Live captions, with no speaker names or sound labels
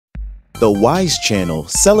The Wise Channel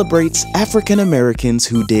celebrates African Americans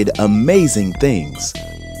who did amazing things.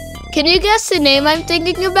 Can you guess the name I'm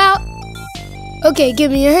thinking about? Okay,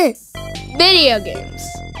 give me a hint. Video games.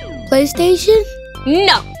 PlayStation?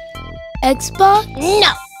 No. Xbox?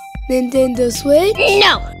 No. Nintendo Switch?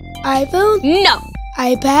 No. iPhone? No.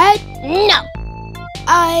 iPad? No.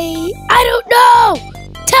 I don't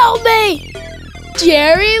know! Tell me!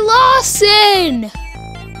 Jerry Lawson!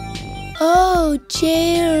 Oh,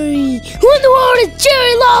 Jerry. Who in the world is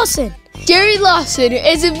Jerry Lawson? Jerry Lawson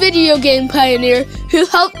is a video game pioneer who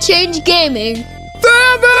helped change gaming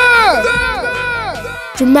forever!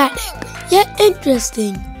 Dramatic, yet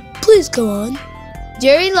interesting. Please go on.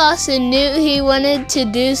 Jerry Lawson knew he wanted to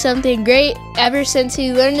do something great ever since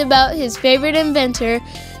he learned about his favorite inventor,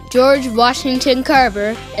 George Washington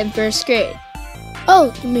Carver, in first grade.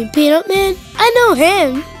 Oh, you mean Peanut Man? I know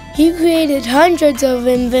him. He created hundreds of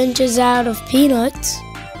inventions out of peanuts.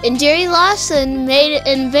 And Jerry Lawson made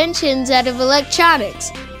inventions out of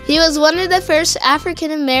electronics. He was one of the first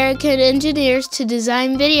African American engineers to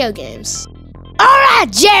design video games. All right,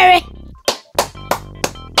 Jerry!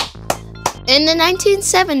 In the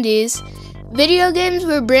 1970s, video games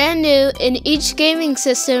were brand new and each gaming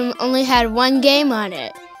system only had one game on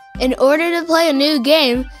it. In order to play a new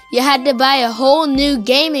game, you had to buy a whole new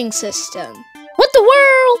gaming system. What the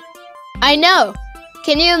world? I know.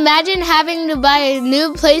 Can you imagine having to buy a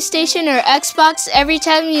new PlayStation or Xbox every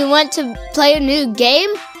time you want to play a new game?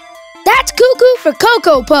 That's cuckoo for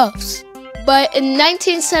Cocoa Puffs. But in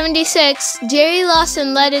 1976, Jerry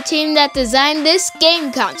Lawson led a team that designed this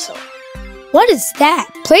game console. What is that?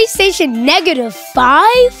 PlayStation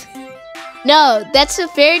 -5? No, that's the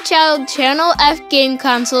Fairchild Channel F game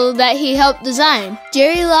console that he helped design.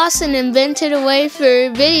 Jerry Lawson invented a way for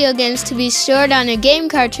video games to be stored on a game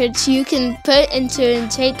cartridge you can put into and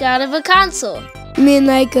take out of a console. You mean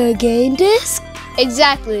like a game disc?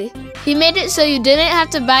 Exactly. He made it so you didn't have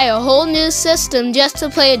to buy a whole new system just to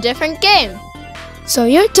play a different game. So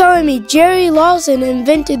you're telling me Jerry Lawson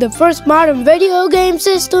invented the first modern video game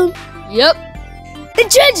system? Yep. It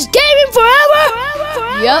changed gaming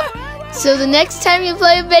forever? Yep. So the next time you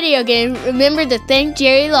play a video game, remember to thank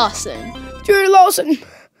Jerry Lawson. Jerry Lawson,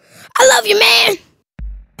 I love you, man!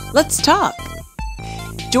 Let's talk.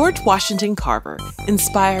 George Washington Carver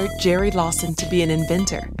inspired Jerry Lawson to be an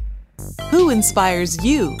inventor. Who inspires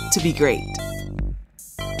you to be great?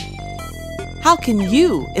 How can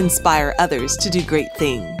you inspire others to do great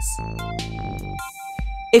things?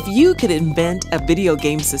 If you could invent a video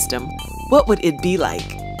game system, what would it be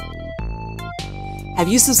like? Have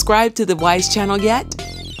you subscribed to the Wise Channel yet?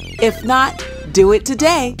 If not, do it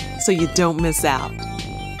today so you don't miss out.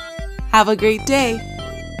 Have a great day.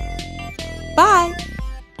 Bye.